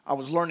I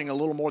was learning a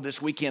little more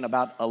this weekend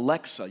about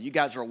Alexa. You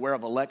guys are aware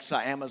of Alexa,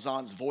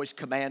 Amazon's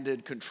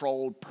voice-commanded,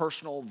 controlled,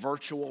 personal,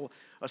 virtual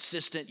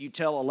assistant. You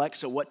tell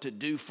Alexa what to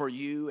do for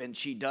you, and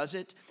she does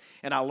it.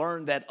 And I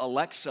learned that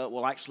Alexa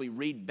will actually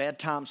read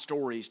bedtime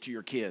stories to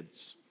your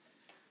kids.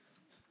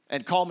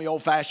 And call me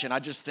old-fashioned, I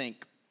just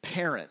think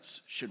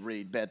parents should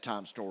read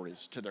bedtime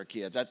stories to their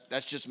kids.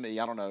 That's just me.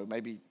 I don't know.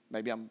 Maybe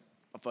I'm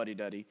a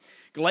fuddy-duddy.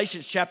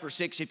 Galatians chapter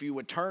 6, if you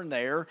would turn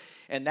there,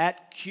 and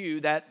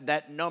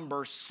that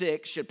number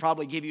 6 should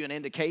probably give you an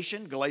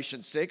indication,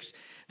 Galatians 6,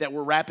 that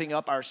we're wrapping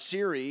up our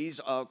series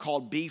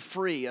called Be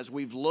Free, as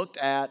we've looked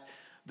at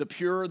the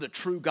pure, the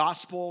true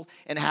gospel,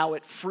 and how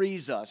it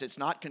frees us. It's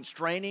not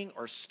constraining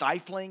or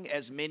stifling,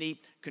 as many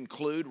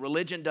conclude.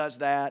 Religion does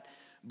that,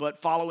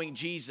 but following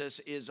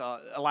Jesus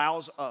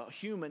allows a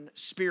human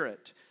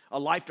spirit, a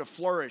life to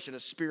flourish and a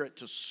spirit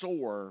to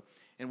soar.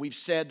 And we've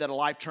said that a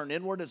life turned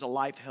inward is a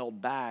life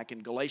held back.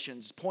 And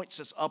Galatians points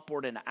us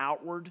upward and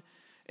outward.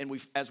 And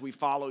as we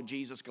follow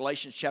Jesus,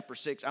 Galatians chapter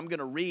 6, I'm going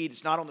to read,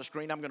 it's not on the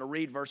screen, I'm going to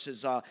read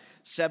verses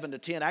 7 to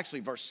 10,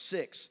 actually verse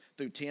 6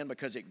 through 10,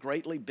 because it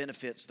greatly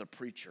benefits the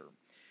preacher.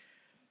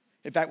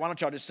 In fact, why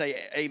don't y'all just say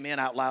amen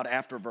out loud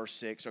after verse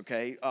 6,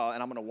 okay?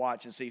 And I'm going to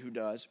watch and see who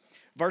does.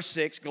 Verse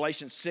 6,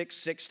 Galatians 6,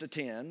 6 to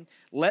 10.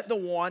 Let the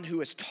one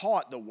who is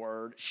taught the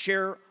word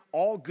share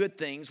all good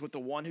things with the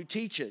one who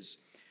teaches.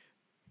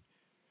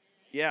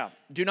 Yeah,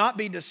 do not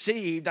be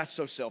deceived. That's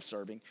so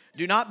self-serving.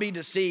 Do not be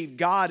deceived.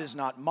 God is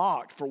not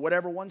mocked. For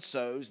whatever one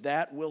sows,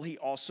 that will he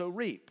also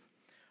reap.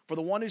 For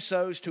the one who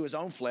sows to his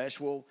own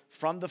flesh will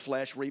from the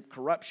flesh reap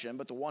corruption,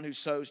 but the one who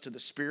sows to the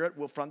Spirit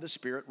will from the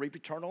Spirit reap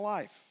eternal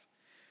life.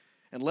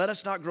 And let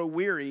us not grow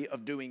weary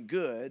of doing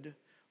good,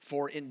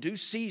 for in due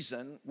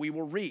season we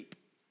will reap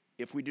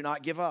if we do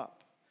not give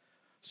up.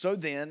 So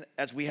then,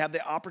 as we have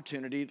the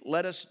opportunity,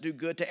 let us do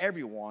good to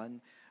everyone,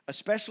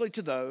 especially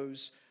to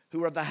those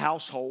who are the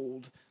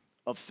household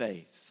of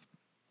faith.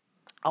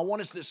 I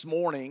want us this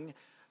morning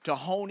to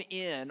hone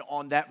in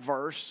on that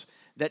verse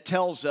that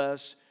tells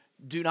us,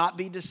 do not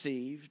be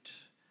deceived.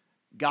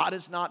 God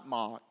is not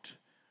mocked.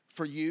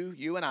 For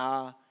you and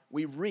I,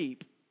 we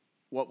reap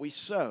what we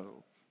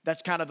sow.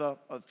 That's kind of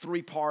a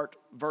three-part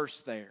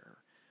verse there.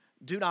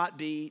 Do not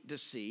be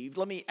deceived.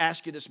 Let me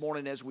ask you this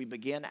morning as we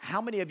begin,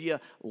 how many of you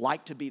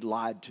like to be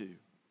lied to?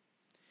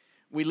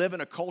 We live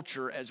in a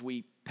culture, as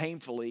we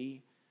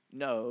painfully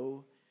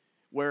know,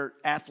 where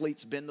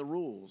athletes bend the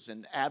rules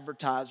and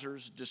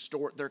advertisers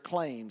distort their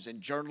claims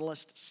and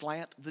journalists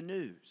slant the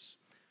news.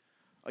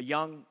 A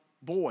young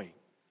boy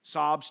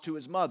sobs to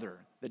his mother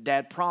that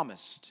dad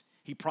promised.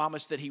 He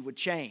promised that he would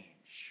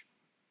change.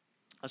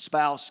 A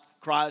spouse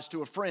cries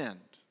to a friend.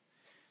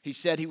 He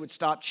said he would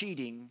stop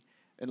cheating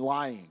and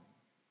lying.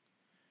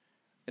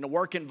 In a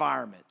work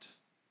environment,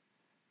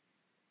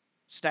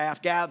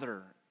 staff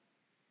gather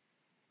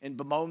and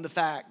bemoan the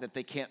fact that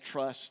they can't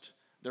trust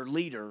their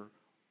leader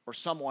or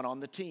someone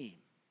on the team.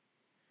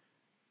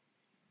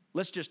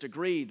 Let's just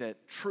agree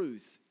that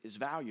truth is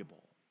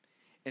valuable.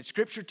 And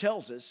Scripture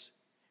tells us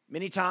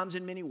many times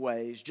in many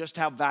ways just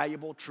how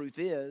valuable truth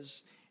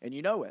is, and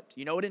you know it.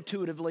 You know it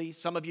intuitively.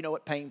 Some of you know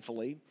it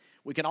painfully.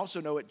 We can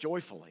also know it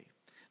joyfully.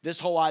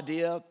 This whole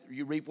idea,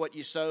 you reap what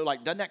you sow,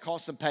 like, doesn't that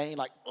cause some pain?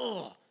 Like,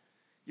 ugh,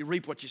 you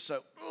reap what you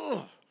sow.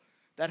 Ugh,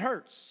 that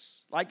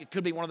hurts. Like, it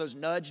could be one of those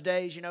nudge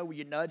days, where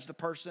you nudge the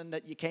person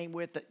that you came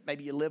with, that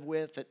maybe you live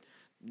with, that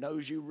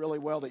knows you really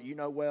well, that you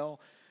know well.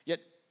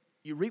 Yet,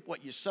 you reap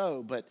what you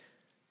sow, but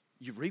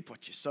you reap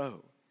what you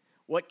sow.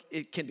 What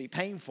it can be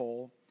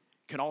painful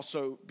can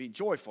also be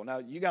joyful. Now,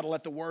 you got to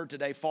let the word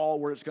today fall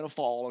where it's going to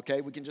fall,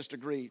 okay? We can just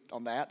agree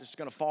on that. It's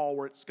going to fall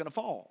where it's going to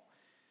fall.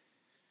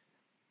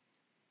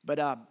 But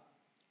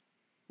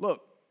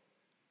look,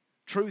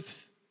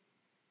 truth,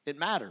 it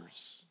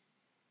matters,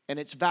 and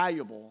it's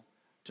valuable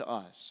to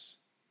us.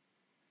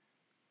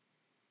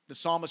 The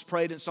psalmist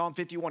prayed in Psalm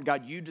 51,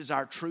 God, you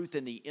desire truth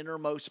in the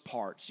innermost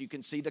parts. You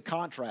can see the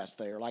contrast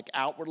there. Like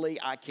outwardly,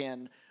 I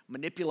can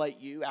manipulate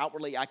you.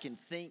 Outwardly, I can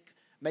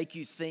make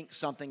you think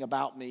something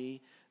about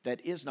me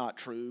that is not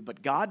true.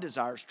 But God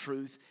desires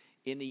truth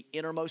in the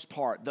innermost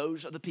part.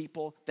 Those are the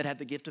people that have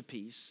the gift of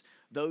peace.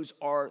 Those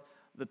are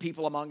the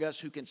people among us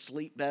who can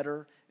sleep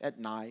better at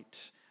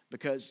night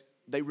because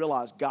they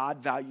realize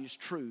God values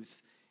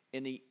truth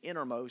in the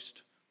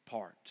innermost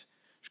part.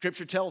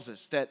 Scripture tells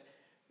us that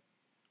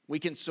we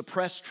can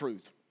suppress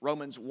truth,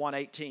 Romans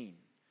 1:18.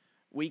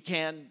 We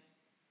can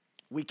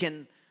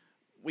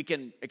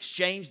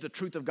exchange the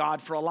truth of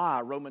God for a lie,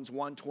 Romans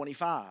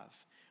 1:25.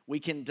 We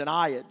can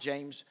deny it,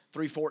 James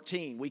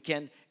 3:14. We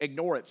can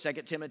ignore it,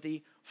 2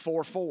 Timothy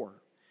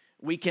 4:4.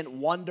 We can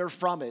wander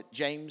from it,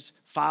 James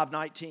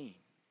 5:19.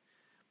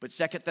 But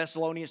 2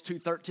 Thessalonians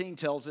 2:13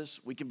 tells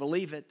us we can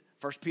believe it.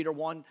 1 Peter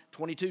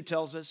 1:22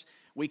 tells us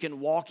we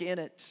can walk in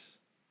it.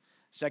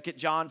 2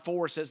 John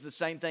 4 says the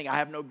same thing. I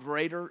have no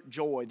greater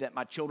joy that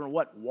my children,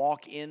 what?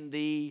 Walk in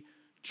the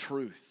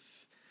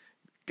truth.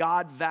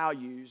 God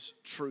values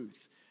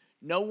truth.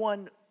 No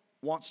one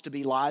wants to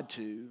be lied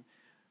to,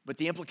 but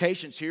the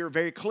implications here are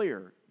very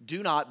clear.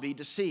 Do not be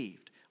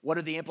deceived. What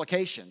are the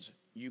implications?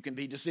 you can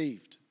be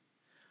deceived.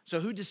 So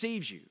who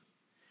deceives you?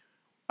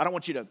 I don't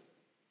want you to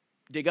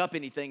dig up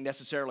anything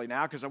necessarily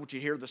now because I want you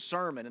to hear the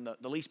sermon in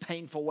the least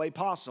painful way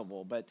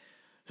possible. But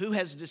who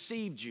has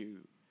deceived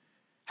you?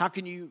 How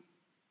can you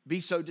be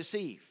so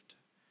deceived?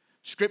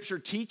 Scripture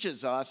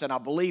teaches us, and I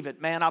believe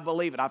it. Man, I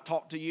believe it. I've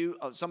talked to you,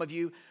 some of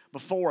you,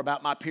 before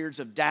about my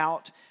periods of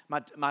doubt,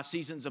 my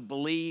seasons of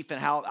belief,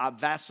 and how I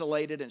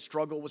vacillated and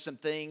struggled with some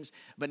things.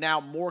 But now,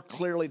 more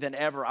clearly than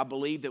ever, I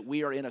believe that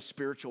we are in a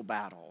spiritual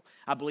battle.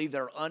 I believe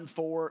there are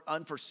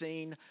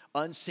unforeseen,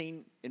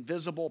 unseen,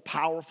 invisible,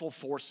 powerful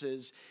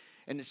forces.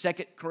 And in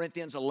 2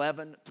 Corinthians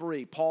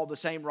 11:3, Paul, the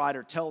same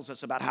writer, tells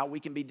us about how we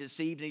can be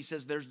deceived. And he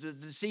says, there's the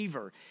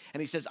deceiver. And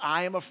he says,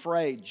 I am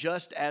afraid,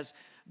 just as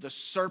the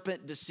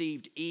serpent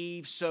deceived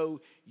Eve,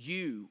 so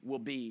you will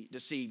be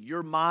deceived.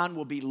 Your mind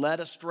will be led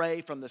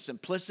astray from the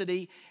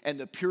simplicity and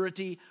the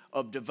purity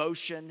of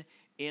devotion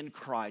in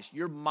Christ.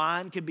 Your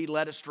mind can be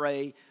led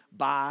astray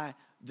by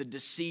the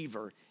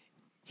deceiver.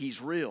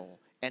 He's real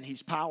and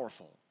he's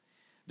powerful.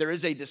 There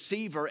is a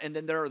deceiver, and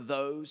then there are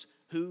those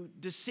who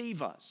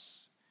deceive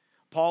us.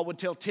 Paul would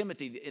tell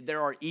Timothy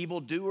there are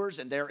evildoers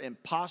and there are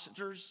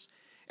impostors,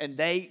 and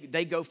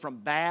they go from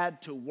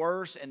bad to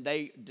worse, and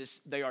they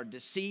are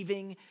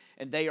deceiving,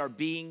 and they are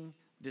being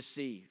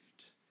deceived.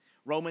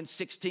 Romans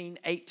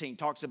 16:18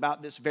 talks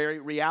about this very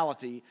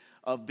reality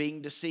of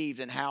being deceived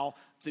and how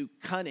through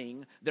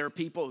cunning, there are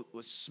people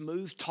with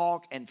smooth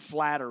talk and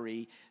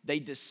flattery. They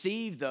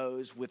deceive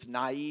those with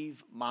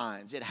naive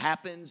minds. It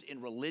happens in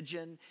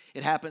religion.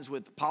 It happens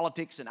with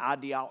politics and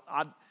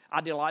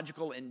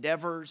ideological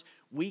endeavors.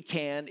 We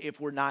can, if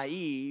we're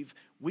naive,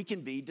 we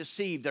can be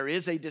deceived. There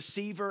is a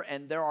deceiver,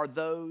 and there are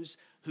those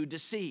who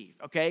deceive,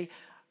 okay?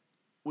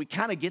 We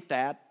kind of get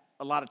that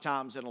a lot of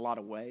times in a lot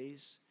of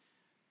ways.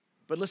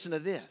 But listen to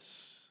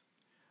this.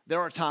 There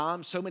are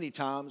times, so many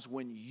times,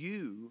 when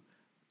you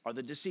are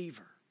the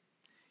deceiver.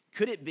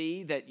 Could it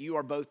be that you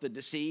are both the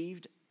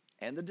deceived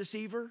and the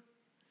deceiver?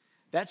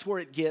 That's where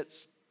it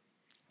gets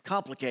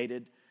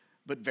complicated,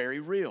 but very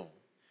real.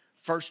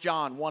 1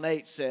 John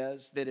 1:8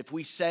 says that if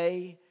we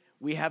say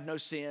we have no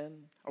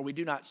sin or we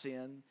do not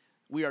sin,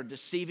 we are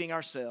deceiving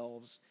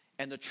ourselves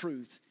and the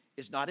truth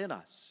is not in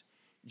us.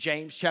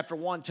 James chapter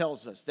 1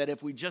 tells us that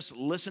if we just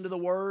listen to the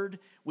word,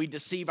 we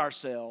deceive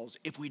ourselves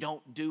if we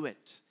don't do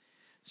it.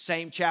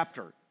 Same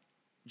chapter,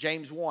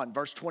 James 1,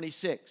 verse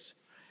 26.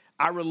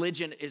 Our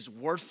religion is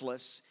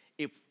worthless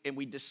and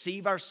we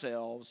deceive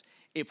ourselves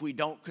if we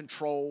don't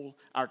control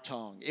our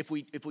tongue. If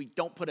we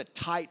don't put a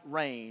tight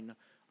rein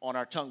on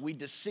our tongue, we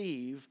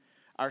deceive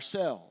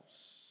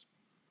ourselves.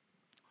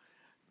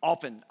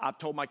 Often, I've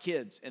told my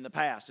kids in the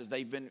past as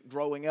they've been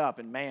growing up,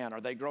 and man, are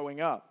they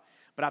growing up.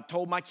 But I've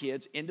told my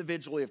kids,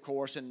 individually, of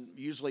course, and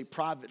usually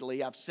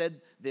privately, I've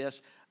said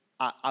this,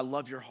 I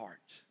love your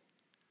heart.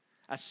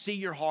 I see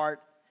your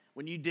heart.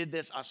 When you did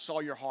this, I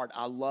saw your heart.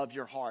 I love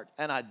your heart.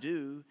 And I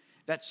do.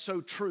 That's so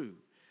true.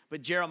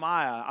 But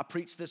Jeremiah, I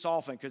preach this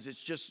often because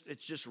it's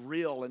just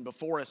real and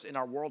before us in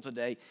our world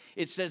today.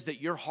 It says that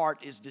your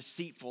heart is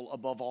deceitful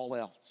above all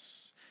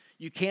else.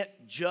 You can't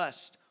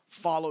just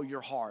follow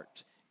your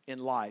heart in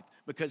life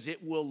because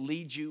it will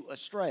lead you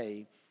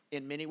astray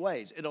in many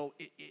ways. It'll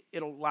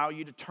allow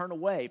you to turn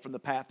away from the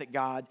path that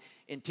God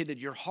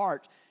intended. Your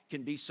heart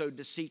can be so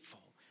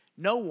deceitful.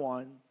 No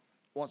one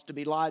wants to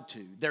be lied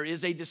to. There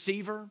is a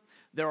deceiver.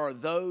 There are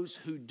those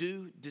who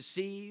do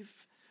deceive.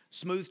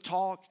 Smooth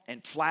talk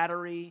and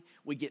flattery.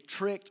 We get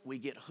tricked. We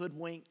get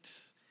hoodwinked.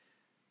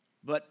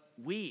 But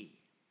we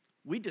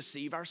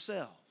deceive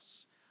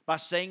ourselves by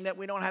saying that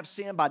we don't have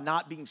sin, by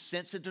not being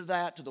sensitive to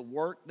that, to the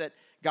work that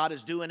God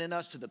is doing in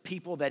us, to the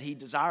people that He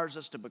desires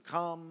us to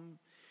become.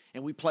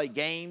 And we play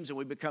games and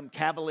we become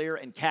cavalier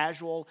and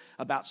casual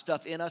about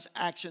stuff in us,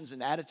 actions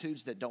and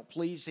attitudes that don't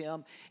please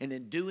Him. And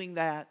in doing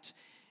that,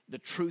 the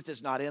truth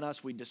is not in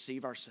us. We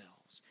deceive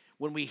ourselves.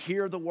 When we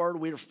hear the word,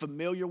 we are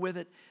familiar with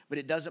it, but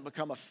it doesn't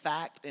become a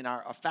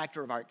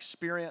factor of our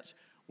experience.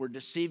 We're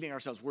deceiving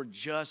ourselves. We're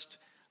just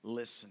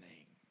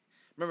listening.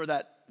 Remember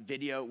that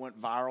video went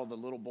viral, the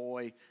little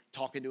boy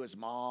talking to his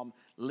mom?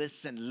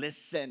 Listen,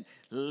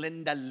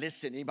 Linda,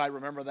 listen. Anybody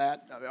remember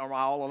that? Or am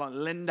I all alone?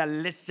 Linda,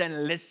 listen.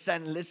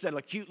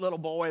 A cute little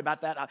boy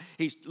about that.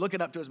 He's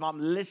looking up to his mom.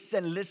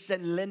 Listen,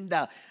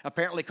 Linda.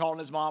 Apparently calling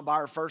his mom by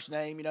her first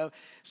name, you know.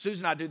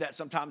 Susan and I do that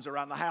sometimes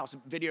around the house.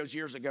 Videos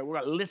years ago. We're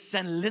like,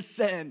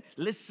 listen.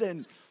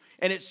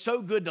 And it's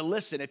so good to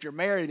listen. If you're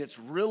married, it's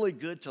really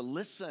good to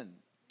listen.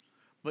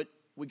 But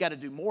we got to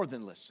do more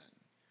than listen.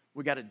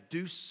 We got to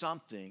do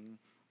something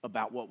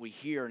about what we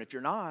hear. And if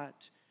you're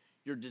not,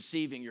 you're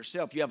deceiving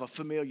yourself. You have a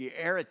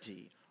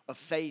familiarity of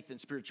faith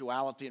and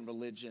spirituality and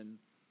religion,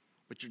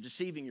 but you're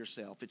deceiving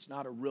yourself. It's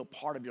not a real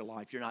part of your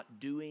life. You're not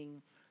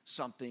doing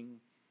something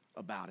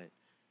about it.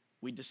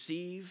 We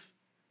deceive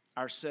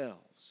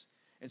ourselves.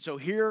 And so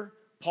here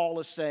Paul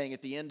is saying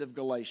at the end of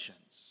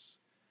Galatians,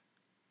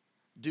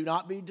 do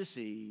not be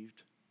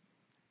deceived.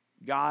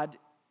 God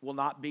will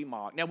not be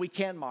mocked. Now we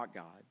can mock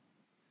God.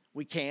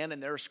 We can,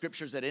 and there are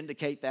scriptures that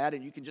indicate that,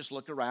 and you can just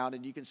look around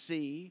and you can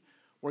see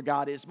where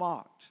God is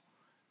mocked.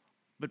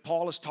 But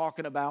Paul is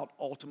talking about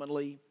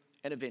ultimately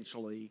and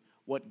eventually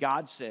what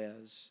God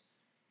says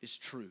is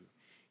true.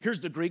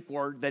 Here's the Greek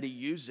word that he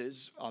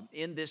uses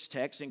in this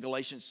text in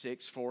Galatians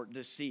 6 for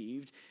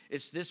deceived.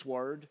 It's this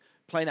word,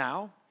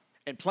 planao.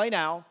 And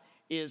planao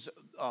is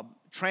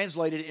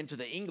translated into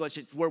the English.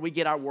 It's where we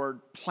get our word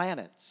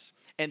planets.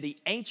 And the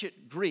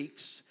ancient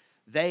Greeks,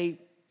 they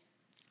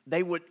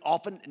would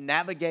often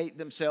navigate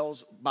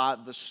themselves by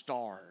the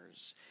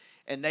stars.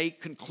 And they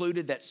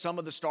concluded that some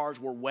of the stars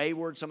were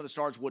wayward, some of the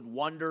stars would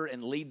wander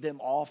and lead them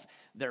off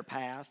their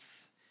path.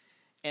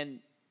 And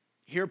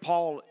here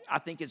Paul, I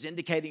think, is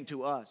indicating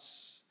to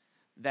us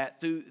that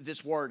through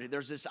this word,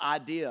 there's this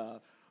idea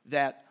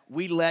that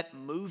we let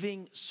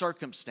moving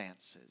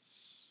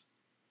circumstances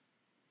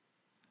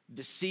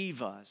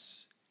deceive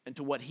us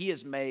into what he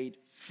has made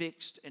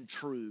fixed and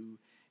true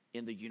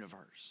in the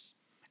universe.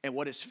 And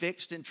what is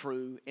fixed and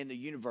true in the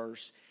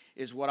universe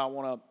is what I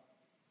want to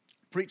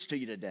preach to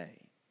you today.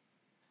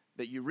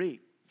 That you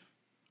reap,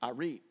 I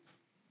reap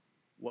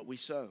what we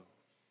sow.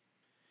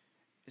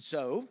 And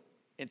so,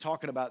 in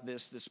talking about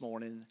this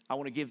morning, I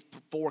want to give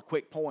 4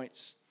 quick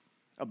points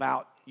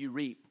about you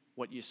reap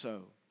what you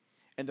sow.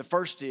 And the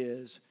first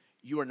is,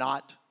 you are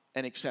not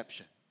an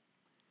exception.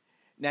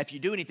 Now, if you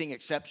do anything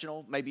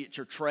exceptional, maybe it's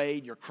your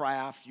trade, your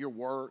craft, your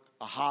work,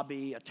 a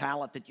hobby, a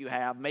talent that you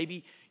have.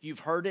 Maybe you've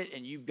heard it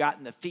and you've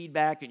gotten the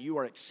feedback and you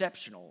are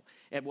exceptional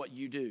at what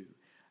you do.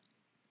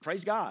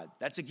 Praise God,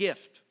 that's a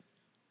gift.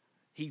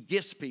 He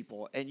gifts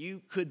people, and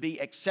you could be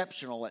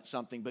exceptional at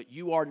something, but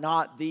you are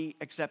not the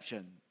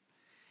exception.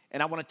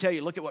 And I want to tell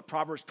you, look at what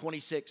Proverbs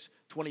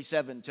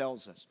 26:27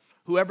 tells us.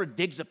 Whoever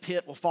digs a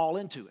pit will fall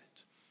into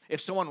it.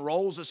 If someone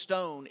rolls a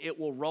stone, it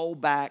will roll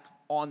back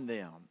on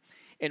them.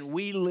 And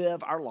we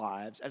live our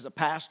lives. As a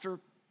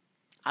pastor,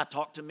 I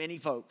talk to many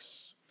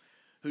folks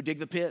who dig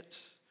the pit,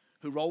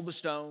 who roll the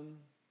stone,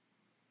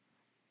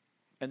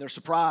 and they're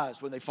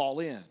surprised when they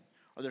fall in,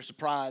 or they're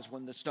surprised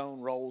when the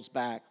stone rolls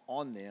back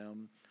on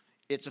them.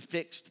 It's a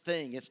fixed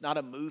thing. It's not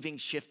a moving,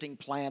 shifting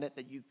planet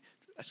that you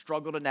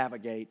struggle to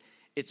navigate.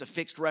 It's a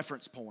fixed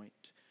reference point.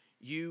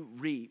 You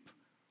reap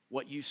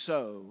what you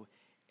sow,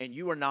 and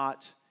you are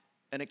not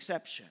an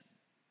exception.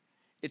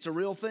 It's a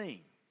real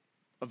thing,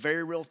 a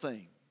very real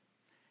thing.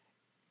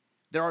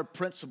 There are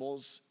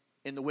principles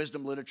in the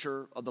wisdom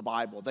literature of the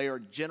Bible. They are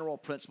general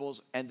principles,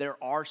 and there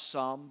are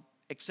some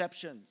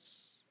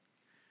exceptions.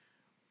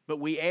 But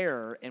we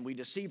err and we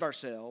deceive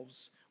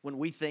ourselves when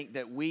we think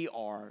that we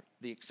are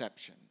the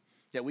exception.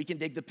 That we can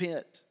dig the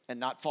pit and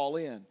not fall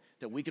in.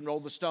 That we can roll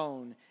the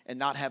stone and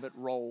not have it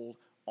roll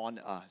on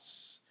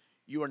us.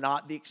 You are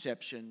not the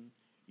exception.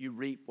 You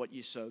reap what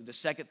you sow. The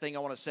second thing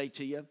I want to say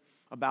to you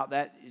about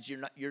that is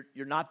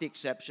you're not the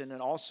exception,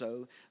 and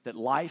also that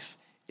life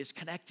is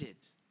connected.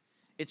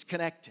 It's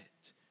connected.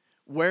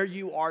 Where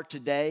you are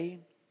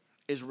today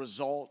is a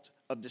result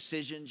of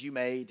decisions you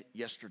made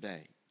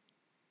yesterday.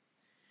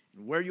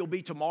 And where you'll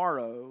be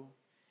tomorrow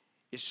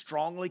is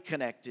strongly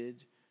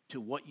connected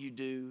to what you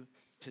do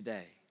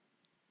today.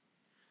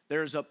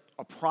 There's a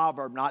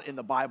proverb, not in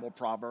the Bible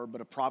proverb,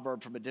 but a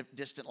proverb from a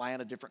distant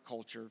land, a different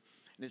culture.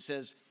 And it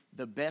says,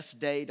 the best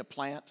day to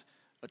plant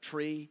a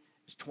tree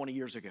is 20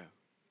 years ago.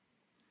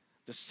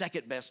 The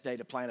second best day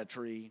to plant a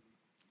tree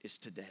is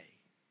today.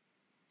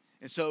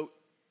 And so,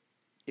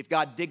 if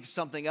God digs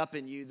something up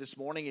in you this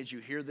morning as you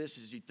hear this,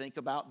 as you think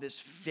about this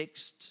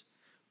fixed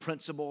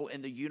principle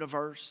in the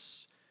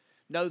universe,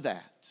 know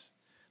that.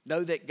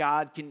 Know that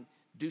God can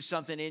do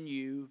something in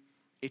you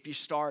if you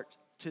start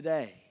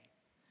today.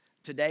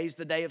 Today's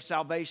the day of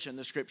salvation,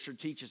 the scripture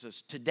teaches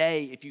us.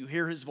 Today, if you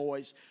hear his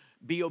voice,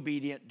 be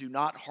obedient. Do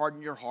not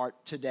harden your heart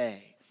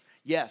today.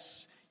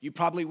 Yes, you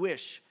probably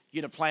wish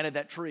you'd have planted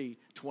that tree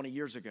 20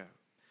 years ago,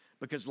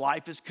 because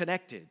life is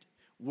connected.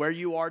 Where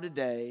you are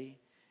today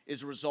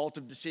is a result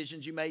of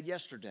decisions you made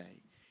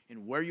yesterday.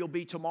 And where you'll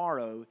be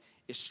tomorrow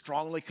is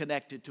strongly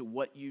connected to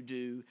what you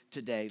do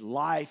today.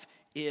 Life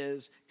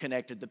is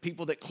connected. The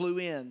people that clue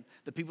in,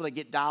 the people that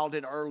get dialed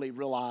in early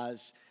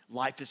realize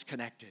life is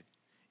connected.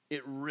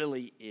 It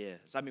really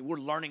is. I mean, we're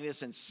learning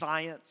this in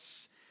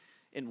science,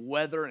 in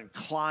weather and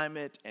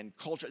climate and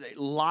culture.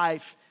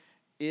 Life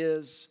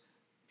is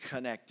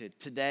connected.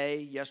 Today,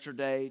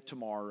 yesterday,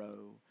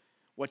 tomorrow.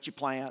 What you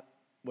plant,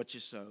 what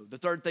you sow. The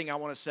third thing I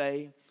want to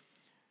say,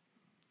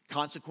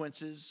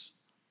 consequences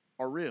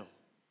are real.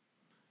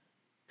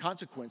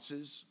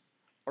 Consequences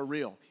are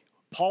real.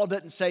 Paul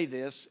doesn't say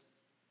this,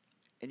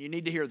 and you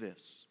need to hear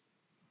this.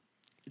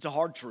 It's a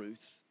hard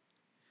truth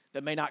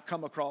that may not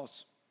come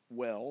across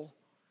well.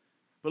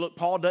 But look,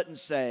 Paul doesn't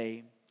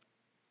say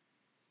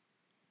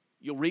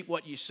you'll reap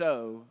what you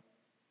sow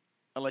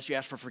unless you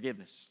ask for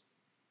forgiveness.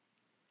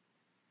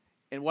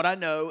 And what I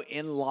know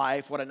in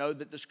life, what I know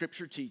that the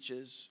scripture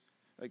teaches,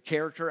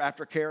 character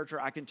after character,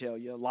 I can tell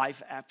you,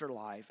 life after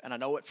life, and I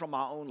know it from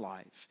my own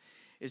life,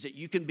 is that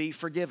you can be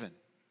forgiven.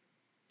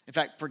 In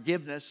fact,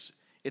 forgiveness,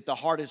 if the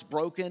heart is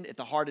broken, if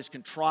the heart is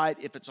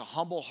contrite, if it's a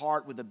humble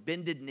heart with a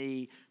bended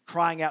knee,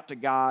 crying out to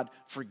God,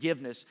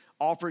 forgiveness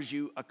offers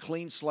you a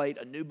clean slate,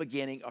 a new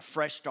beginning, a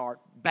fresh start,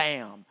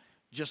 bam,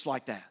 just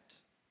like that.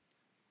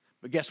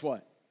 But guess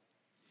what?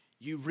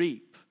 You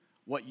reap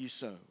what you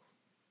sow.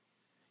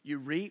 You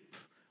reap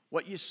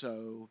what you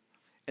sow,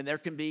 and there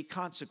can be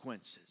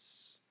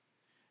consequences.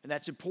 And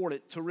that's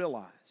important to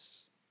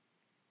realize.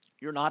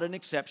 You're not an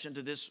exception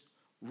to this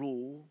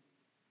rule.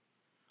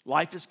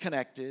 Life is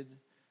connected.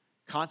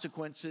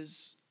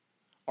 Consequences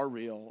are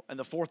real. And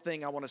the fourth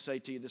thing I want to say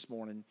to you this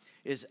morning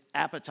is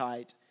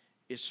appetite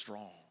is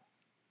strong.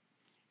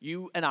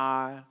 You and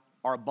I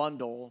are a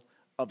bundle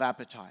of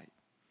appetite.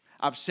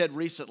 I've said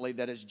recently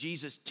that as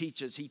Jesus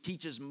teaches, he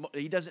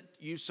doesn't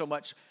use so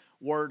much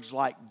words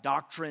like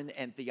doctrine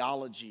and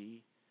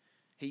theology.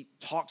 He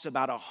talks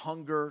about a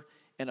hunger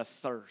and a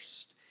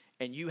thirst,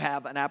 and you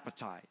have an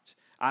appetite.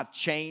 I've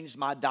changed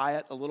my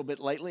diet a little bit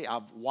lately.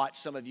 I've watched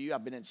some of you.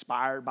 I've been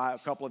inspired by a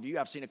couple of you.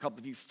 I've seen a couple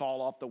of you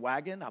fall off the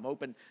wagon. I'm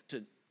hoping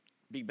to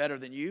be better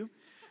than you.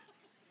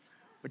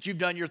 But you've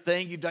done your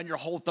thing. You've done your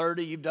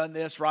Whole30. You've done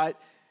this, right?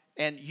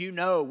 And you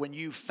know when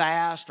you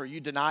fast or you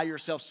deny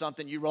yourself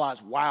something, you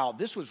realize, wow,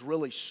 this was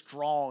really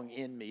strong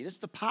in me. This is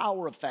the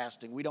power of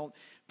fasting. We don't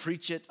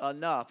preach it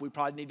enough. We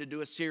probably need to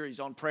do a series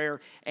on prayer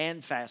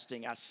and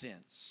fasting, I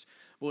sense.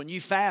 But when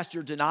you fast,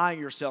 you're denying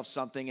yourself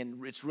something,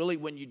 and it's really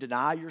when you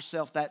deny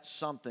yourself that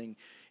something,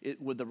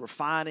 with the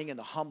refining and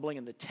the humbling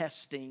and the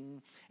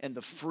testing and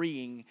the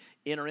freeing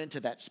enter into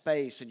that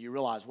space, and you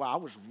realize, wow, I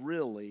was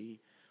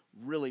really,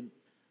 really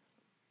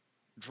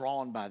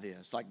drawn by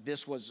this. Like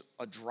this was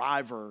a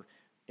driver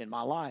in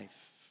my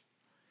life.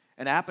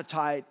 An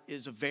appetite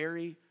is a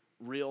very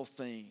real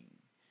thing,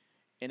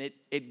 and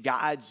it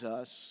guides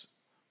us.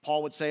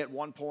 Paul would say at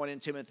one point in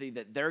Timothy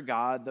that their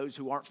God, those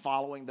who aren't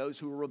following, those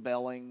who are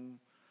rebelling,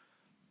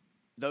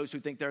 those who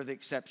think they're the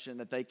exception,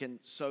 that they can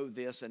sow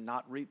this and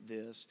not reap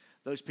this.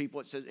 Those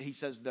people, he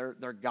says their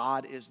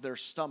God is their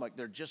stomach.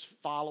 They're just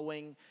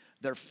following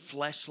their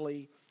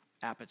fleshly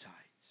appetites.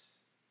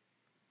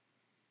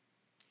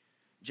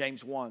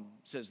 James 1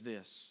 says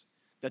this,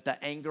 that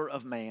the anger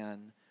of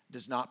man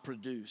does not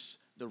produce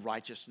the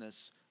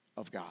righteousness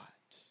of God.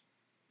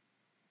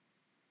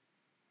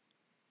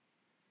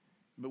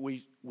 But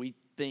we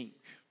think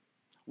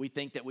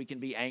that we can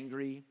be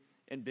angry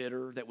and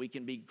bitter, that we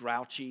can be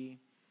grouchy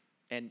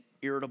and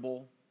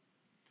irritable,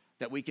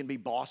 that we can be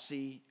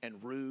bossy and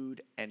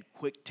rude and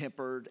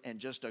quick-tempered and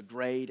just a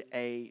grade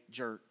A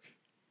jerk,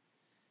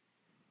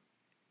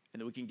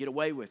 and that we can get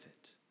away with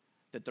it,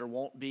 that there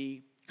won't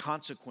be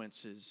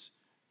consequences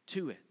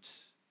to it.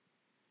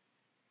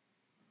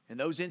 And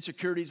those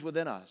insecurities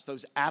within us,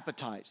 those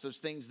appetites, those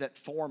things that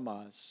form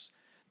us,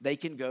 they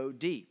can go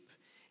deep.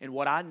 And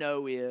what I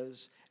know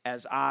is,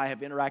 as I have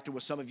interacted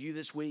with some of you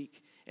this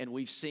week, and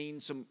we've seen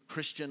some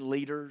Christian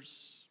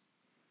leaders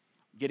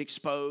get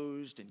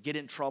exposed and get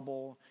in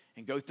trouble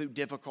and go through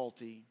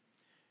difficulty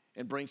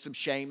and bring some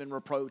shame and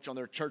reproach on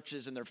their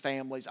churches and their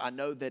families, I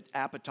know that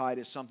appetite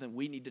is something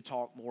we need to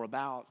talk more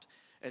about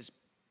as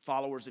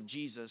followers of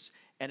Jesus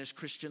and as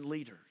Christian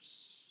leaders.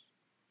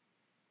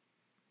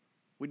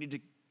 We need to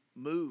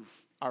move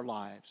our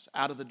lives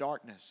out of the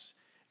darkness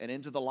and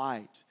into the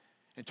light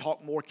and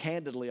talk more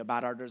candidly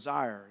about our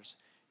desires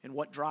and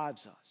what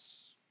drives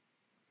us.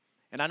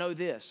 And I know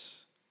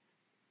this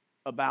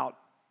about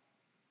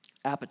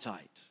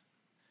appetite,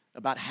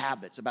 about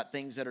habits, about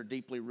things that are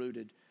deeply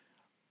rooted.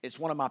 It's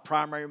one of my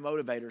primary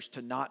motivators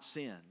to not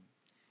sin.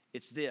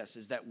 It's this,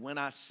 is that when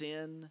I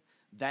sin,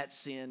 that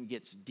sin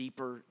gets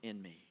deeper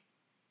in me.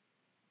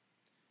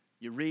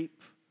 You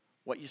reap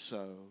what you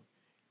sow.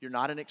 You're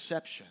not an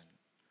exception.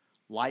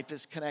 Life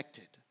is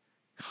connected.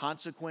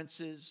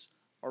 Consequences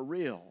are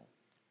real,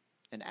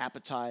 and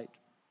appetite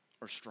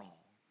are strong.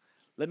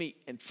 Let me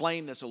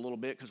inflame this a little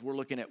bit because we're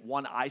looking at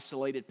one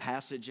isolated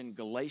passage in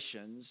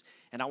Galatians,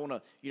 and I want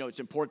to, it's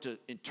important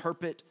to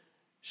interpret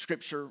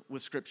Scripture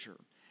with Scripture.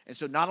 And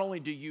so not only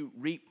do you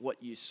reap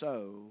what you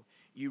sow,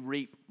 you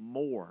reap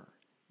more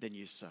than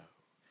you sow.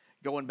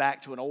 Going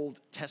back to an Old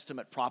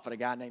Testament prophet, a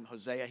guy named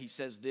Hosea, he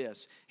says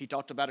this. He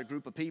talked about a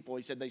group of people.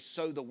 He said they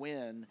sow the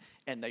wind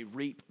and they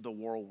reap the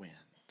whirlwind.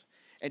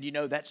 And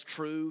that's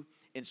true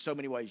in so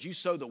many ways. You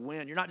sow the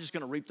wind. You're not just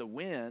going to reap the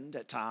wind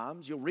at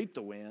times. You'll reap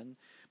the wind.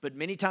 But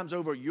many times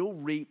over, you'll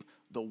reap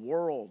the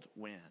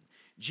whirlwind.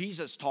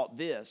 Jesus taught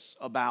this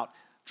about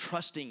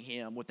trusting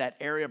him with that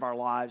area of our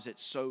lives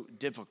that's so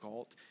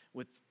difficult.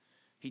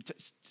 He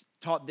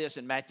taught this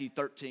in Matthew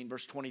 13,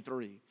 verse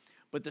 23.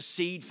 But the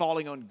seed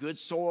falling on good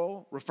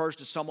soil refers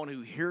to someone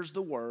who hears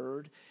the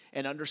word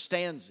and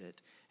understands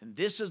it. And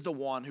this is the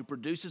one who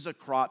produces a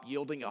crop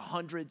yielding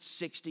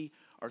 160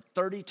 or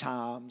 30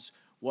 times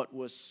what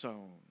was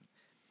sown.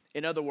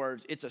 In other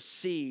words, it's a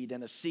seed,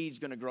 and a seed's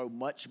going to grow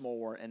much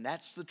more. And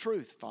that's the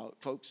truth,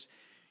 folks.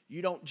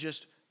 You don't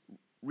just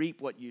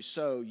reap what you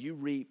sow. You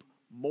reap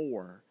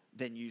more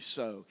than you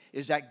sow.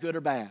 Is that good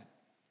or bad?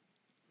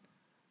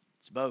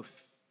 It's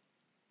both.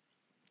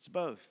 It's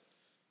both.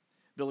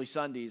 Billy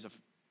Sunday is a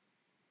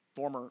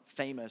former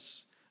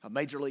famous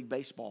Major League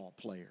Baseball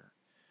player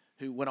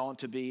who went on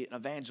to be an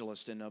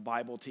evangelist and a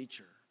Bible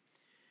teacher.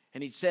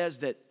 And he says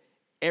that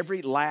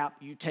every lap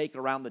you take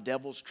around the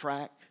devil's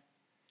track,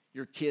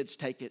 your kids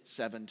take it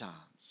 7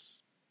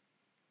 times.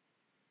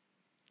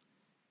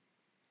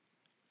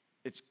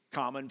 It's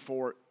common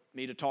for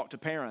me to talk to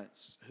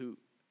parents who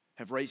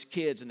have raised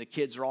kids and the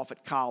kids are off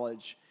at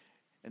college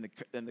and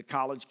the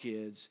college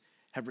kids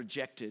have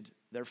rejected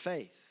their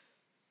faith.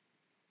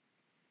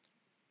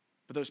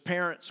 But those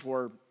parents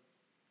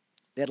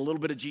they had a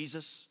little bit of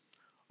Jesus,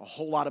 a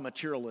whole lot of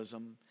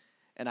materialism,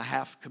 and a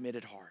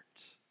half-committed heart.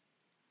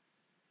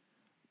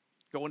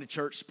 Going to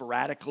church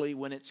sporadically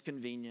when it's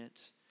convenient,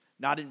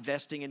 not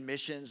investing in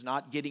missions,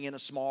 not getting in a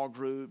small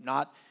group,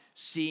 not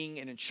seeing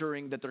and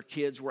ensuring that their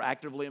kids were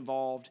actively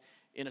involved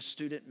in a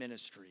student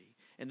ministry.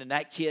 And then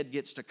that kid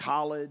gets to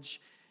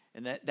college,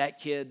 and that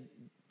kid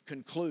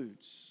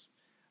concludes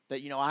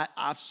that,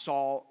 I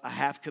saw a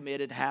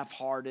half-committed,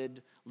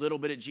 half-hearted, little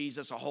bit of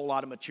Jesus, a whole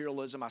lot of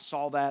materialism. I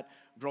saw that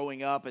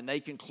growing up, and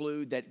they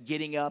conclude that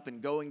getting up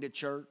and going to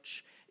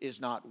church is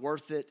not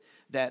worth it,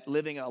 that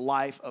living a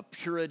life of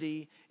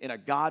purity in a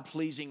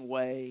God-pleasing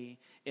way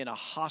in a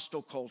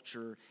hostile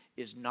culture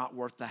is not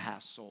worth the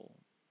hassle.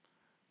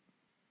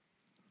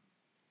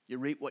 You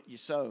reap what you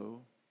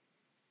sow,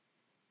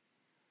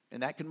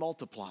 and that can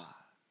multiply.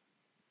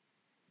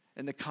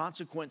 And the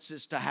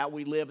consequences to how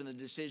we live and the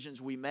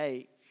decisions we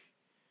make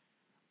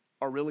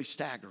are really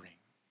staggering.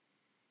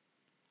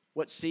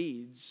 What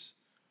seeds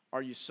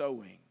are you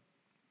sowing?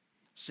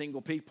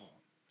 Single people,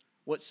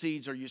 what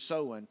seeds are you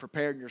sowing,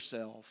 preparing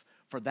yourself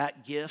for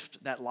that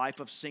gift, that life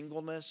of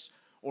singleness,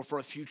 or for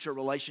a future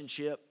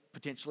relationship,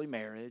 potentially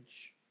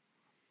marriage?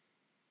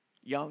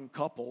 Young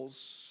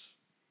couples,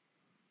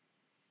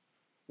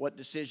 what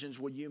decisions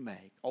will you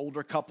make?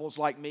 Older couples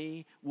like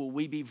me, will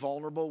we be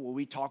vulnerable? Will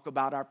we talk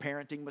about our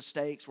parenting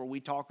mistakes? Will we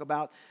talk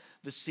about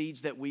the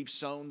seeds that we've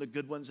sown, the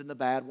good ones and the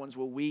bad ones?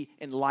 Will we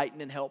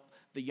enlighten and help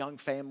the young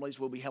families?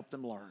 Will we help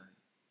them learn?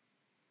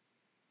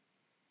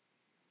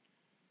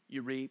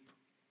 You reap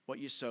what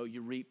you sow.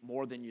 You reap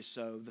more than you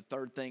sow. The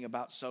third thing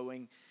about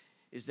sowing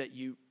is that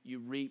you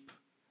reap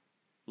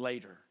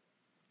later.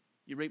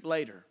 You reap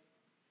later.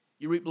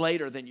 You reap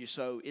later than you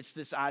sow. It's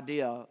this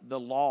idea, the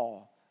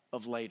law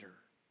of later.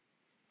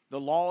 The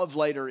law of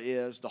later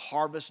is the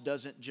harvest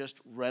doesn't just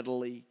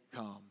readily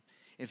come.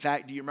 In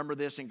fact, do you remember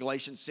this in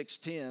Galatians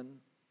 6:10?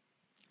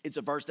 It's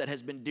a verse that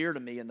has been dear to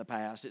me in the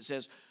past. It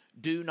says,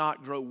 do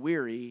not grow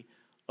weary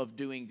of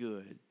doing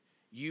good.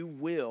 You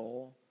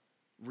will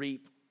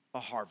reap a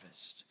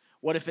harvest.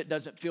 What if it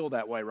doesn't feel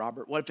that way,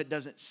 Robert? What if it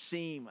doesn't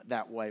seem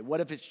that way?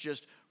 What if it's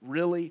just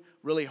really,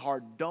 really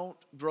hard? Don't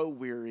grow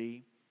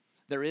weary.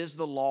 There is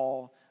the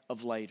law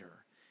of later.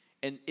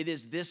 And it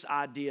is this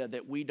idea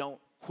that we don't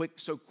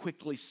so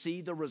quickly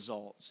see the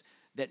results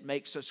that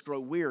makes us grow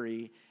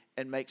weary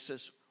and makes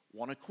us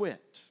want to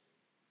quit.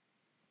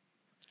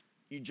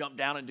 You jump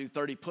down and do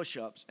 30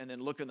 push-ups and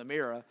then look in the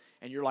mirror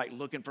and you're like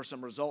looking for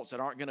some results that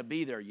aren't going to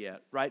be there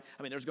yet, right?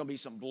 I mean, there's going to be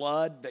some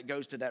blood that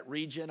goes to that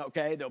region,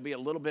 okay? There'll be a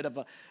little bit of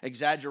an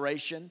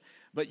exaggeration,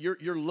 but you're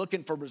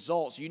looking for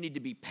results. You need to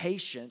be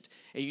patient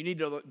and you need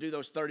to do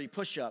those 30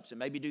 push-ups and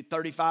maybe do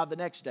 35 the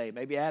next day,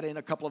 maybe add in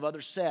a couple of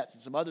other sets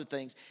and some other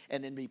things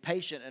and then be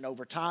patient. And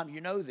over time,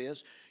 you know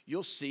this,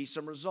 you'll see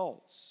some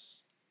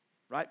results,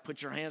 right?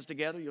 Put your hands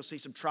together. You'll see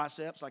some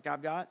triceps like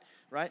I've got,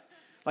 right?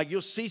 Like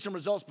you'll see some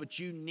results, but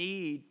you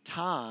need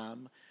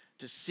time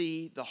to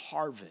see the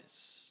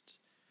harvest.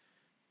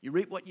 You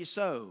reap what you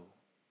sow.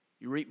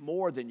 You reap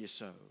more than you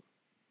sow.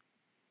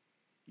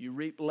 You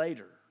reap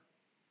later.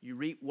 You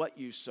reap what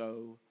you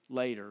sow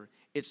later.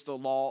 It's the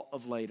law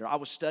of later. I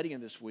was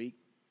studying this week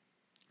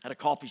at a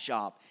coffee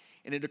shop,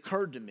 and it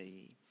occurred to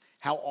me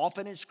how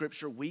often in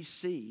Scripture we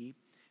see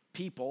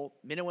people,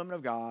 men and women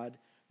of God,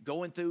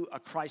 going through a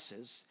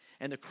crisis,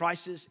 and the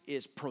crisis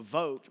is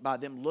provoked by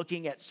them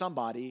looking at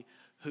somebody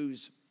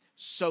who's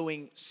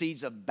sowing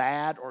seeds of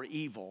bad or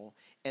evil,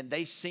 and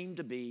they seem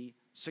to be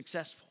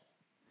successful.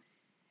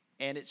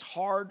 And it's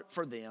hard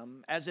for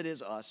them, as it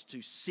is us,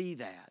 to see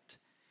that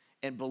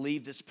and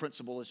believe this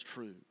principle is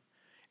true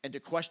and to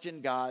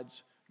question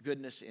God's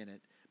goodness in it.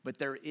 But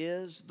there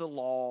is the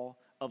law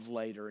of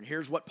later. And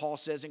here's what Paul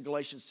says in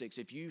Galatians 6.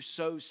 If you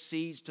sow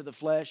seeds to the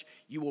flesh,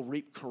 you will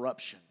reap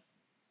corruption.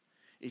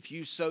 If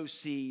you sow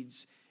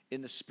seeds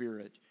in the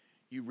Spirit,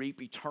 you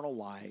reap eternal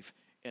life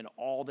and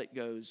all that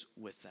goes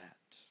with that.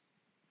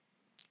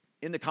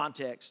 In the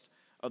context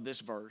of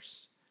this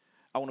verse,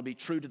 I want to be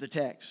true to the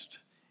text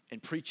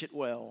and preach it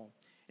well.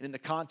 And in the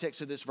context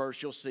of this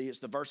verse, you'll see it's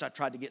the verse I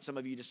tried to get some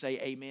of you to say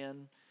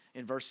amen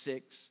in verse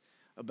 6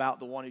 about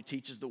the one who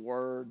teaches the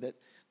word, that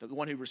the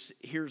one who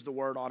hears the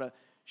word ought to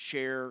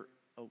share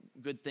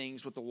good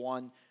things with the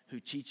one who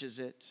teaches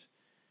it.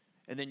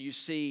 And then you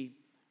see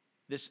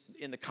this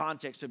in the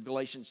context of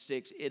Galatians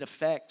 6,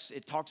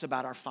 it talks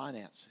about our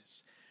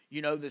finances.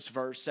 You know this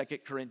verse, 2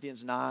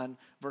 Corinthians 9,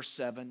 verse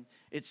 7.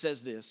 It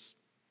says this,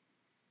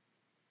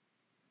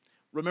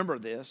 remember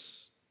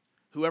this,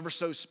 whoever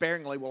sows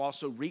sparingly will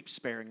also reap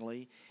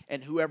sparingly,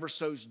 and whoever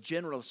sows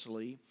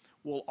generously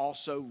will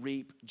also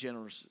reap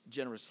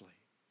generously.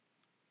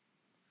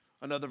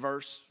 Another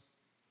verse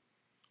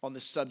on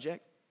this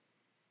subject.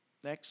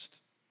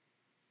 Next.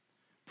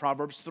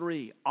 Proverbs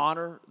 3,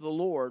 honor the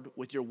Lord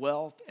with your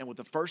wealth and with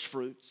the first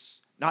fruits,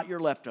 not your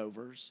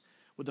leftovers,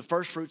 with the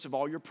first fruits of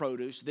all your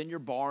produce. Then your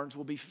barns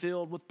will be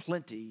filled with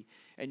plenty,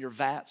 and your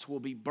vats will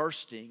be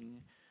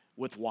bursting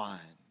with wine.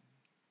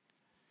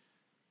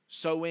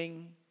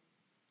 Sowing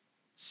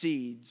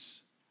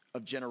seeds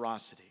of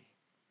generosity.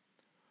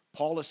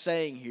 Paul is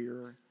saying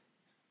here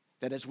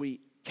that as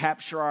we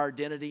capture our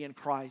identity in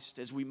Christ,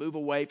 as we move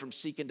away from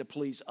seeking to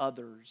please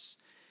others,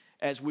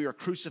 as we are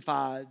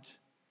crucified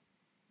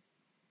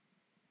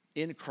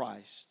in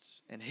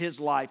Christ, and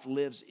His life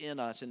lives in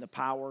us in the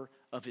power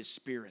of His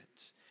Spirit.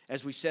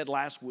 As we said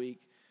last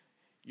week,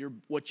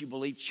 what you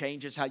believe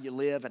changes how you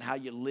live, and how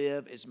you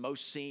live is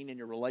most seen in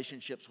your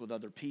relationships with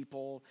other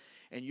people.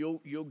 And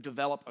you'll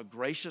develop a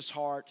gracious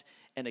heart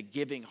and a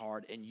giving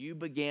heart. And you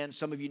begin,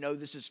 some of you know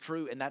this is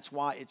true, and that's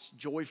why it's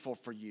joyful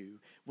for you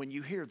when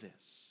you hear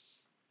this.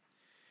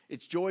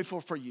 It's joyful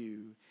for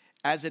you,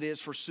 as it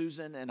is for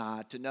Susan and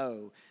I, to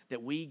know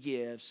that we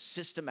give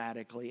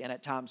systematically and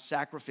at times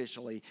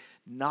sacrificially,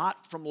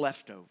 not from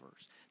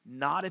leftovers,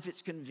 not if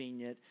it's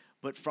convenient,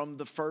 but from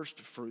the first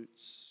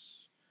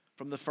fruits.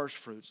 From the first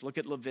fruits. Look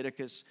at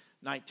Leviticus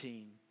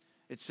 19.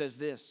 It says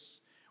this: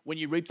 when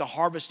you reap the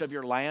harvest of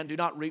your land, do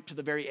not reap to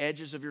the very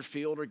edges of your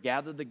field or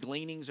gather the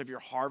gleanings of your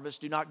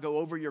harvest. Do not go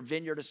over your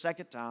vineyard a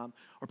second time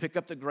or pick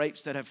up the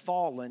grapes that have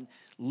fallen.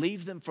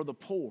 Leave them for the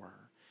poor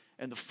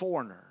and the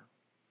foreigner.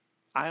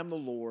 I am the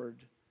Lord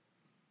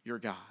your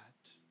God.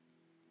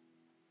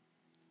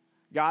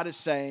 God is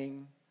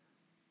saying,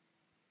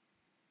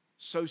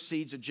 sow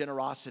seeds of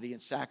generosity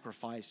and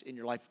sacrifice in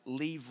your life.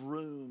 Leave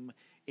room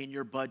in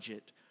your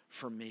budget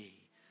for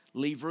me.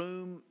 Leave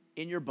room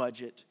in your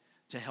budget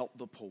to help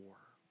the poor.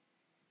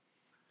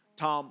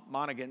 Tom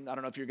Monaghan, I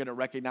don't know if you're going to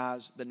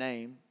recognize the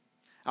name.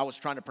 I was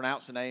trying to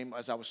pronounce the name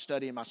as I was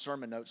studying my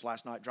sermon notes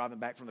last night, driving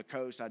back from the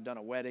coast. I'd done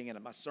a wedding,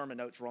 and my sermon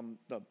notes were on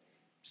the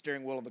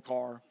steering wheel of the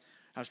car.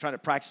 I was trying to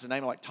practice the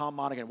name. I'm like, Tom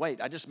Monaghan. Wait,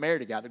 I just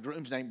married a guy. The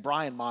groom's named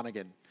Brian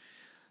Monaghan.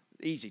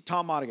 Easy.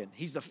 Tom Monaghan.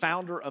 He's the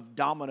founder of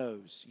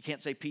Domino's. You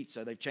can't say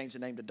pizza. They've changed the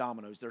name to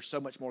Domino's. There's so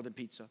much more than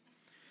pizza.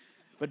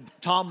 But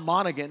Tom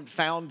Monaghan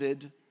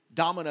founded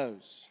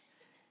Domino's.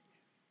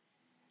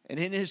 And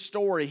in his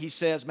story, he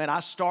says, man,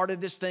 I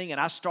started this thing, and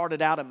I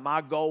started out, and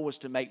my goal was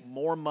to make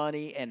more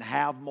money and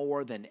have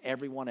more than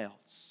everyone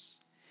else.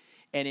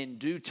 And in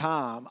due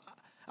time,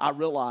 I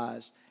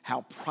realized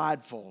how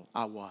prideful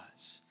I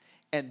was,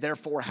 and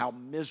therefore how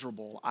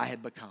miserable I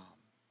had become.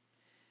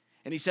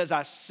 And he says,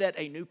 I set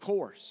a new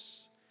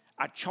course.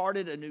 I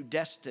charted a new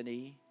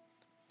destiny.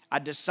 I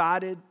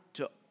decided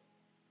to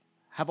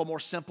have a more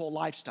simple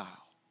lifestyle.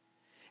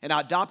 And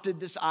I adopted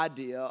this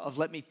idea of,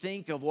 let me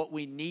think of what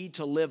we need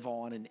to live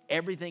on, and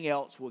everything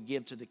else will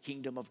give to the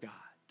kingdom of God.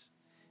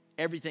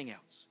 Everything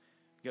else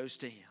goes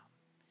to Him.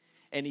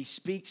 And he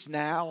speaks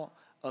now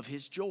of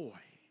his joy,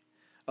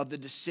 of the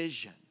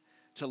decision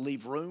to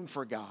leave room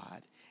for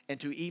God and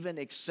to even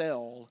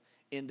excel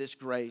in this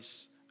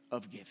grace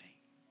of giving.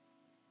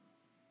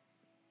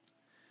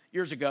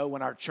 Years ago,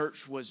 when our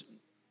church was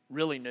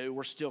really new,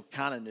 we're still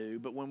kind of new,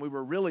 but when we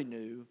were really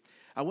new,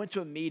 I went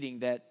to a meeting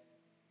that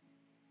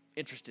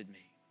interested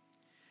me.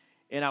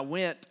 And I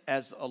went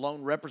as a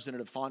lone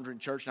representative of Fondren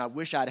Church, and I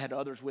wish I'd had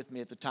others with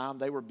me at the time.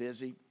 They were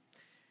busy.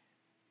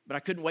 But I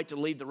couldn't wait to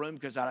leave the room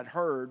because I had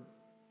heard,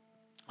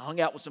 I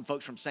hung out with some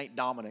folks from St.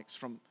 Dominic's,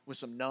 with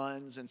some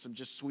nuns and some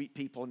just sweet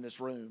people in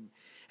this room.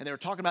 And they were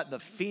talking about the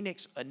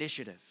Phoenix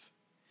Initiative.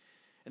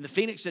 And the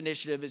Phoenix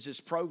Initiative is this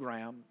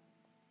program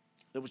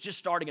that was just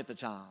starting at the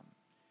time,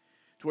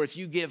 to where if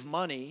you give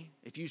money,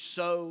 if you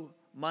sow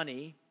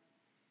money,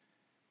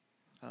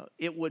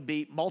 it would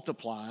be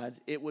multiplied,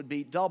 it would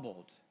be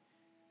doubled.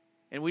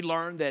 And we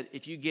learned that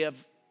if you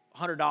give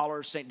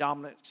 $100, St.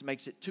 Dominic's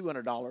makes it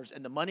 $200,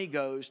 and the money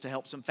goes to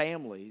help some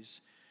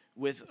families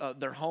with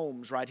their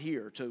homes right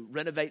here, to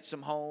renovate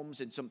some homes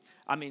and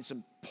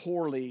some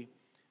poorly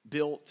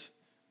built,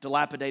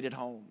 dilapidated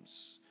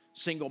homes,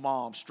 single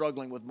moms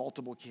struggling with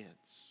multiple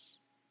kids.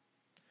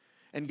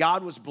 And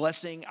God was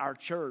blessing our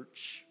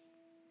church.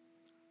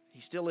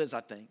 He still is,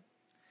 I think.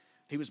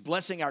 He was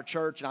blessing our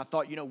church, and I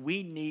thought,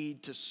 we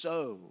need to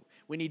sow.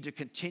 We need to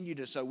continue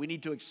to sow. We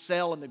need to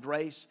excel in the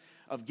grace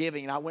of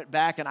giving. And I went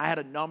back, and I had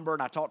a number,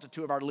 and I talked to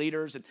two of our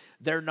leaders, and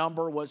their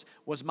number was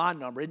my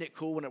number. Isn't it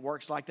cool when it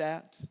works like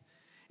that?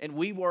 And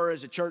we were,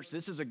 as a church,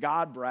 this is a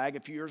God brag.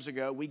 A few years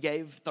ago, we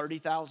gave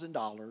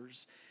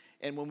 $30,000.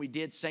 And when we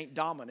did St.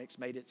 Dominic's,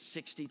 made it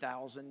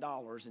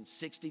 $60,000. And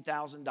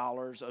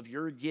 $60,000 of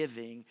your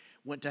giving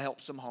went to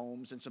help some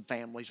homes and some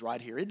families right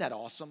here. Isn't that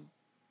awesome?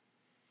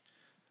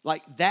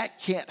 Like, that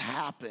can't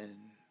happen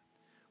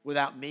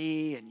without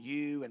me and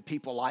you and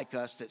people like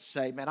us that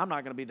say, man, I'm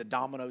not going to be the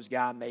Domino's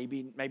guy,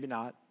 maybe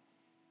not.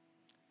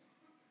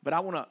 But I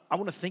want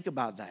to think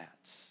about that.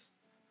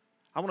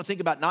 I want to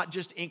think about not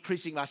just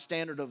increasing my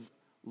standard of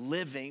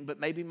living, but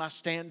maybe my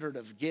standard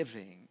of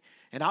giving.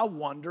 And I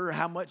wonder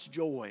how much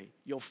joy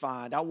you'll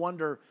find. I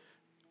wonder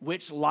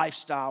which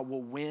lifestyle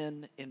will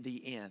win in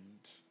the end.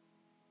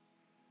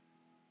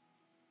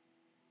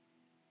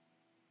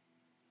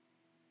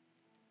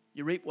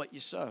 You reap what you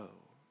sow.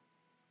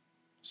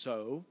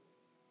 So,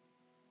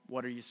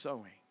 what are you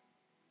sowing?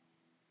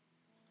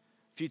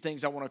 A few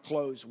things I want to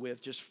close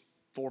with, just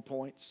 4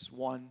 points.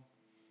 One,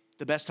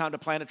 the best time to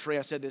plant a tree,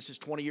 I said this is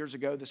 20 years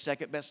ago. The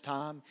second best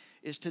time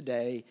is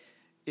today.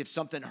 If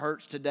something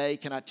hurts today,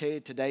 can I tell you,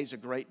 today's a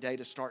great day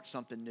to start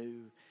something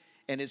new.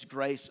 And His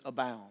grace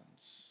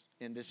abounds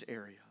in this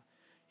area.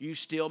 You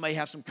still may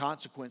have some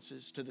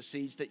consequences to the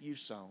seeds that you've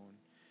sown,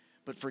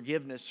 but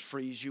forgiveness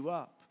frees you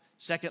up.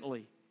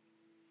 Secondly,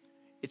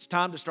 it's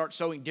time to start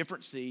sowing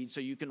different seeds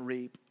so you can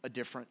reap a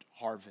different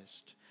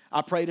harvest.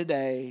 I pray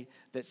today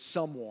that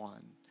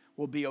someone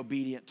will be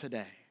obedient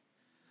today.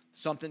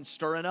 Something's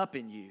stirring up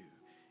in you,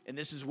 and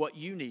this is what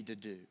you need to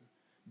do.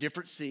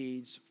 Different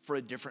seeds for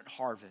a different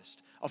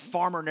harvest. A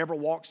farmer never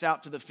walks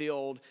out to the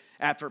field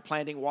after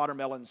planting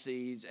watermelon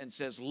seeds and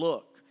says,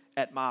 look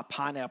at my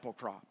pineapple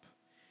crop.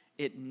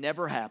 It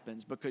never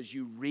happens because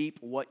you reap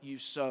what you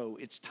sow.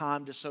 It's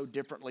time to sow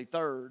differently.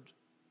 Third,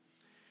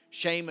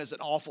 shame is an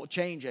awful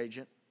change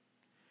agent.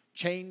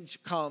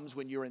 Change comes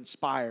when you're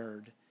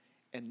inspired,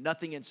 and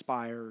nothing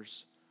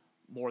inspires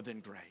more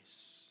than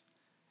grace.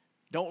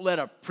 Don't let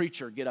a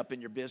preacher get up in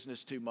your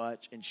business too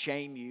much and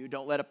shame you.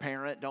 Don't let a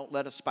parent, don't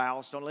let a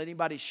spouse, don't let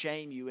anybody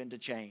shame you into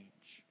change.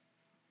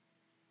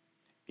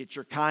 It's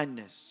your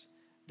kindness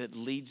that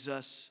leads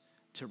us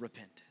to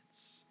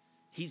repentance.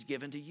 He's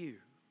given to you.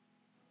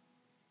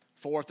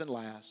 Fourth and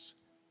last,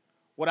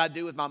 what I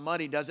do with my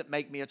money doesn't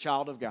make me a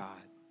child of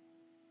God.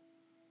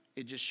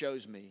 It just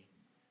shows me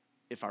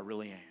if I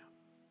really am.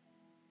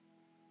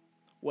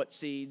 What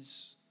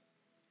seeds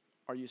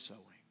are you sowing?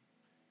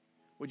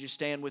 Would you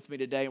stand with me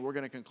today? And we're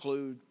going to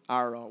conclude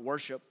our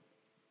worship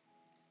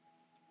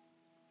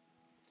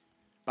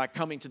by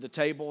coming to the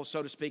table,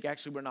 so to speak.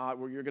 Actually, we're not.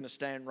 You're going to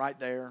stand right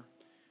there.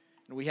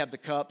 And we have the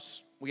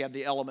cups. We have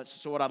the elements.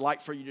 So what I'd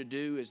like for you to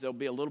do is there'll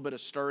be a little bit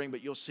of stirring,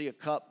 but you'll see a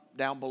cup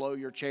down below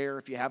your chair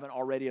if you haven't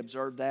already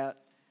observed that.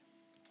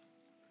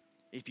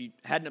 If you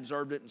hadn't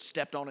observed it and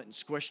stepped on it and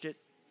squished it,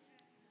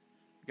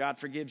 God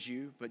forgives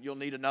you, but you'll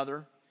need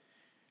another.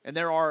 And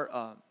there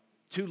are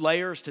 2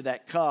 layers to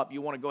that cup.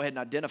 You want to go ahead and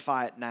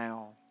identify it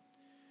now.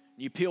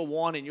 You peel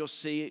one and you'll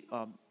see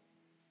a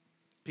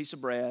piece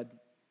of bread.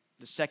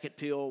 The second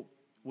peel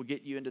will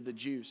get you into the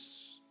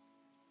juice.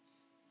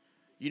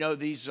 You know,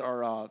 these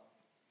are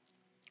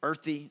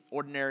earthy,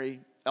 ordinary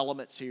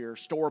elements here,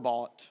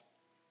 store-bought,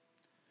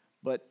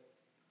 but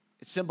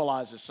it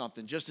symbolizes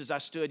something. Just as I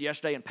stood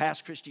yesterday and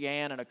passed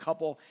Christiane and a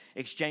couple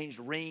exchanged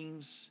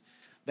rings,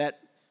 that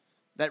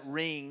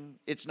ring,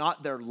 it's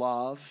not their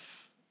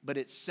love, but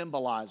it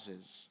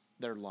symbolizes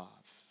their love.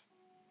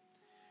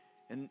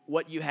 And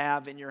what you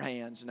have in your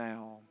hands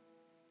now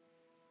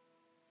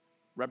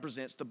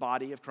represents the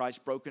body of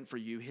Christ broken for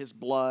you, His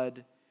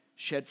blood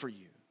shed for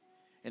you.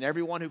 And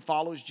everyone who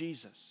follows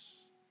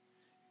Jesus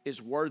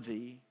is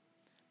worthy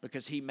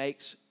because He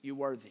makes you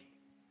worthy.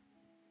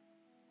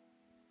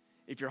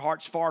 If your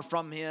heart's far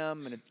from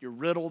Him and if you're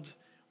riddled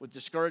with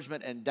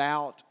discouragement and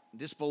doubt,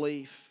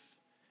 disbelief,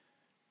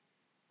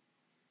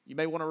 you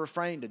may want to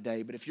refrain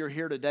today. But if you're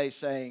here today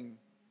saying,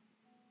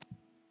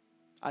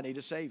 I need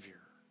a Savior,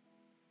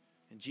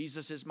 and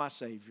Jesus is my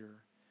Savior,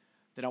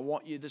 then I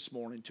want you this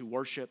morning to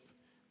worship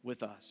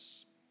with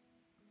us.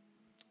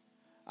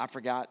 I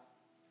forgot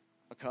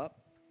a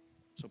cup,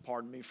 so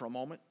pardon me for a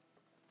moment.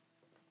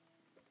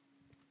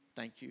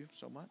 Thank you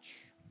so much.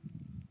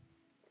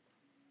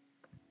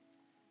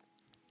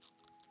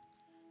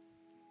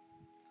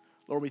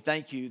 Lord, we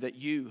thank you that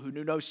you, who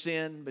knew no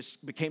sin,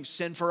 became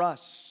sin for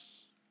us.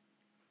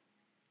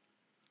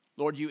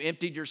 Lord, you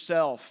emptied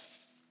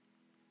yourself,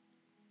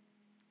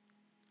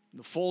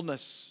 the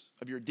fullness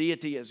of your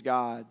deity as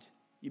God.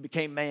 You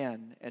became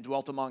man and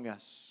dwelt among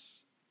us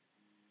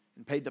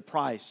and paid the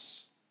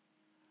price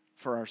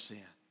for our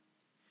sin.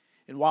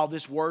 And while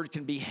this word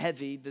can be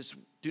heavy,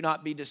 do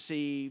not be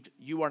deceived.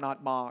 You are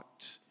not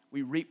mocked.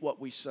 We reap what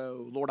we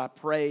sow. Lord, I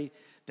pray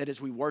that as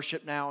we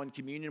worship now in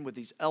communion with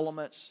these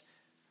elements,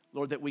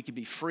 Lord, that we could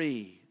be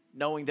free,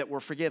 knowing that we're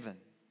forgiven.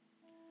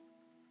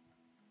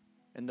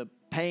 And the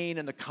pain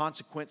and the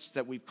consequence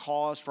that we've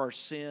caused for our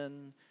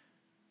sin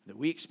that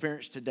we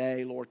experience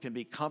today, Lord, can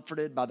be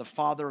comforted by the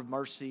Father of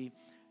mercy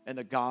and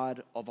the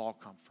God of all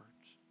comfort.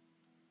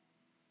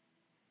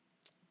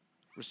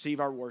 Receive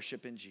our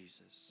worship in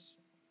Jesus.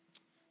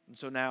 And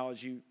so now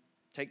as you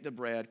take the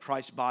bread,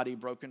 Christ's body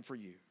broken for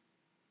you,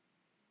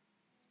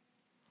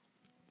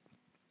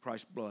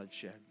 Christ's blood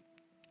shed.